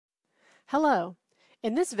Hello!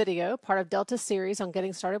 In this video, part of Delta's series on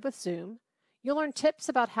getting started with Zoom, you'll learn tips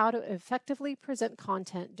about how to effectively present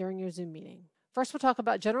content during your Zoom meeting. First, we'll talk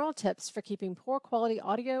about general tips for keeping poor quality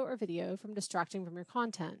audio or video from distracting from your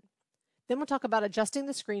content. Then we'll talk about adjusting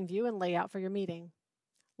the screen view and layout for your meeting.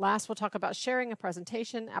 Last, we'll talk about sharing a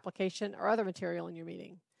presentation, application, or other material in your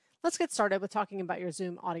meeting. Let's get started with talking about your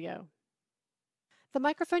Zoom audio. The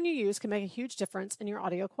microphone you use can make a huge difference in your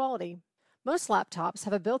audio quality. Most laptops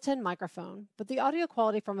have a built-in microphone, but the audio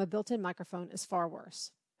quality from a built-in microphone is far worse.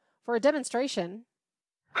 For a demonstration,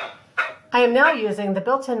 I am now using the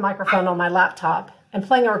built-in microphone on my laptop and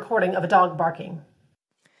playing a recording of a dog barking.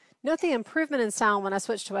 Note the improvement in sound when I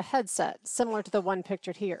switch to a headset, similar to the one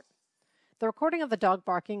pictured here. The recording of the dog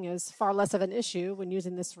barking is far less of an issue when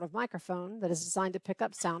using this sort of microphone that is designed to pick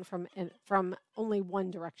up sound from only one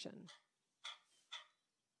direction.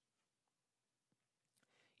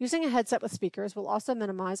 Using a headset with speakers will also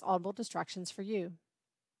minimize audible distractions for you.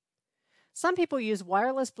 Some people use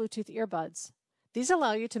wireless Bluetooth earbuds. These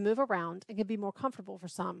allow you to move around and can be more comfortable for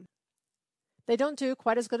some. They don't do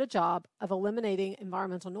quite as good a job of eliminating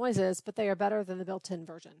environmental noises, but they are better than the built-in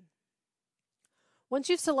version. Once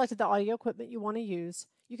you've selected the audio equipment you want to use,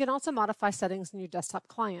 you can also modify settings in your desktop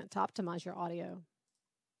client to optimize your audio.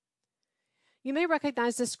 You may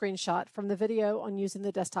recognize this screenshot from the video on using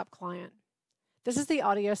the desktop client. This is the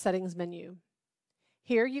audio settings menu.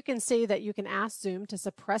 Here you can see that you can ask Zoom to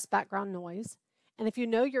suppress background noise, and if you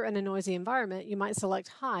know you're in a noisy environment, you might select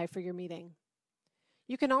high for your meeting.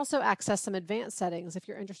 You can also access some advanced settings if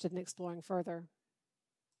you're interested in exploring further.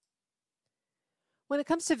 When it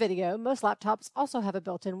comes to video, most laptops also have a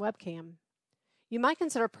built-in webcam. You might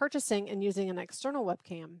consider purchasing and using an external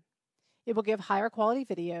webcam. It will give higher quality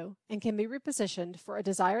video and can be repositioned for a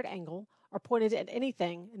desired angle or pointed at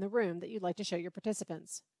anything in the room that you'd like to show your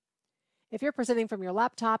participants. If you're presenting from your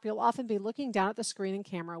laptop, you'll often be looking down at the screen and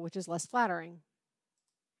camera, which is less flattering.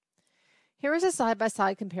 Here is a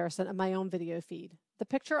side-by-side comparison of my own video feed. The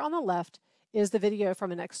picture on the left is the video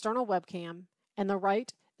from an external webcam, and the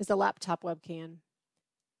right is the laptop webcam.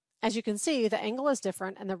 As you can see, the angle is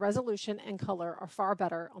different and the resolution and color are far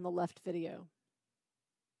better on the left video.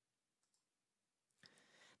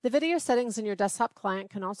 The video settings in your desktop client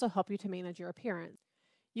can also help you to manage your appearance.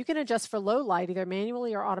 You can adjust for low light either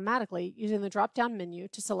manually or automatically using the drop-down menu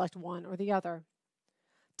to select one or the other.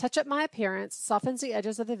 Touch Up My Appearance softens the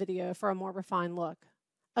edges of the video for a more refined look.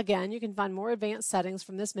 Again, you can find more advanced settings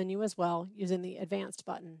from this menu as well using the Advanced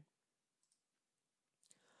button.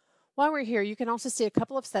 While we're here, you can also see a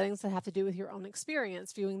couple of settings that have to do with your own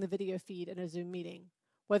experience viewing the video feed in a Zoom meeting.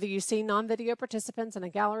 Whether you see non-video participants in a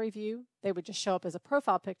gallery view, they would just show up as a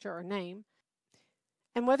profile picture or name,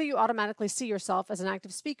 and whether you automatically see yourself as an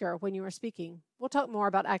active speaker when you are speaking. We'll talk more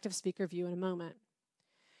about active speaker view in a moment.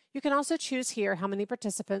 You can also choose here how many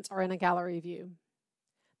participants are in a gallery view.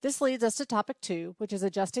 This leads us to topic 2, which is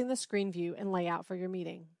adjusting the screen view and layout for your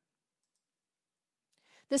meeting.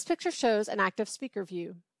 This picture shows an active speaker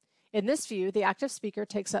view. In this view, the active speaker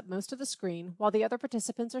takes up most of the screen, while the other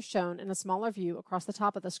participants are shown in a smaller view across the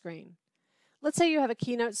top of the screen. Let's say you have a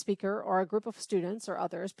keynote speaker or a group of students or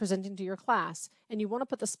others presenting to your class, and you want to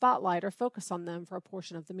put the spotlight or focus on them for a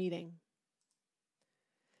portion of the meeting.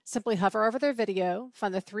 Simply hover over their video,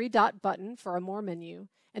 find the 3-dot button for a More menu,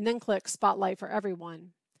 and then click Spotlight for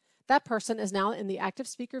Everyone. That person is now in the active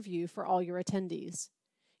speaker view for all your attendees.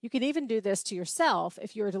 You can even do this to yourself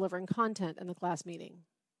if you are delivering content in the class meeting.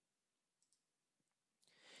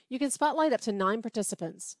 You can spotlight up to 9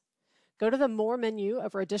 participants. Go to the More menu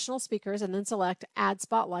over Additional Speakers and then select Add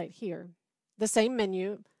Spotlight here. The same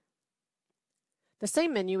menu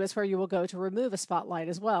is where you will go to remove a spotlight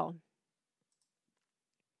as well.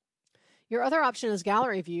 Your other option is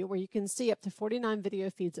Gallery View, where you can see up to 49 video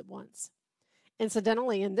feeds at once.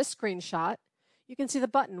 Incidentally, in this screenshot, you can see the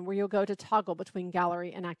button where you'll go to toggle between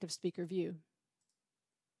Gallery and Active Speaker View.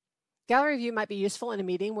 Gallery view might be useful in a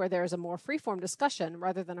meeting where there is a more free-form discussion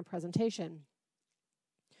rather than a presentation.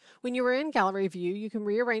 When you are in gallery view, you can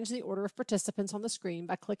rearrange the order of participants on the screen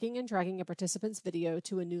by clicking and dragging a participant's video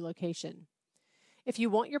to a new location. If you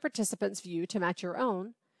want your participants' view to match your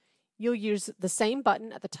own, you'll use the same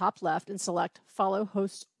button at the top left and select Follow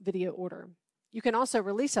Host Video Order. You can also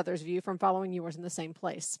release others' view from following yours in the same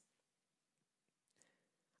place.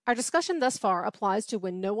 Our discussion thus far applies to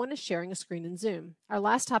when no one is sharing a screen in Zoom. Our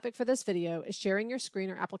last topic for this video is sharing your screen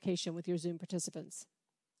or application with your Zoom participants.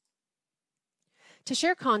 To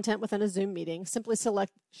share content within a Zoom meeting, simply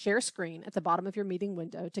select Share Screen at the bottom of your meeting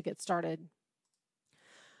window to get started.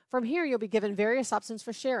 From here, you'll be given various options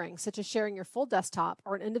for sharing, such as sharing your full desktop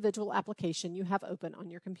or an individual application you have open on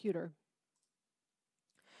your computer.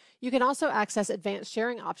 You can also access advanced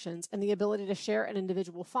sharing options and the ability to share an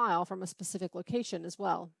individual file from a specific location as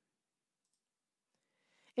well.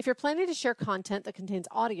 If you're planning to share content that contains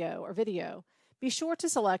audio or video, be sure to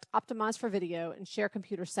select Optimize for Video and Share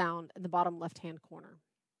Computer Sound in the bottom left-hand corner.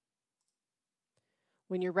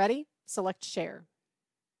 When you're ready, select Share.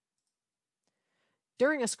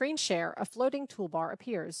 During a screen share, a floating toolbar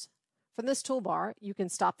appears. From this toolbar, you can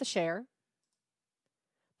stop the share,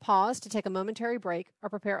 pause to take a momentary break or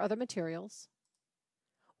prepare other materials,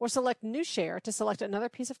 or select New Share to select another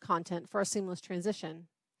piece of content for a seamless transition.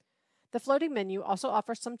 The floating menu also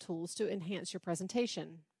offers some tools to enhance your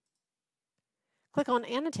presentation. Click on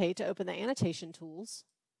Annotate to open the annotation tools,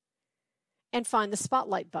 and find the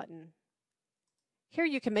Spotlight button. Here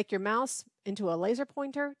you can make your mouse into a laser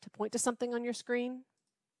pointer to point to something on your screen,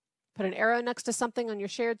 put an arrow next to something on your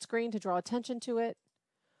shared screen to draw attention to it,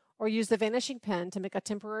 or use the vanishing pen to make a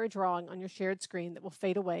temporary drawing on your shared screen that will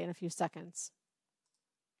fade away in a few seconds.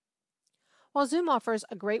 While Zoom offers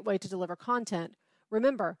a great way to deliver content,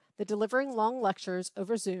 remember that delivering long lectures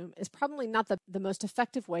over Zoom is probably not the most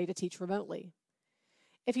effective way to teach remotely.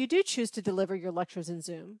 If you do choose to deliver your lectures in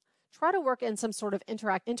Zoom, try to work in some sort of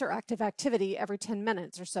interactive activity every 10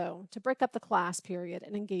 minutes or so to break up the class period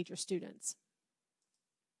and engage your students.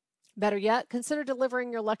 Better yet, consider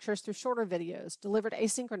delivering your lectures through shorter videos delivered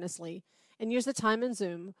asynchronously and use the time in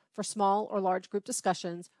Zoom for small or large group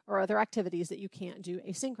discussions or other activities that you can't do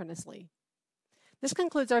asynchronously. This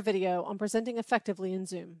concludes our video on presenting effectively in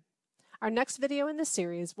Zoom. Our next video in this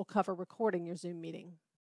series will cover recording your Zoom meeting.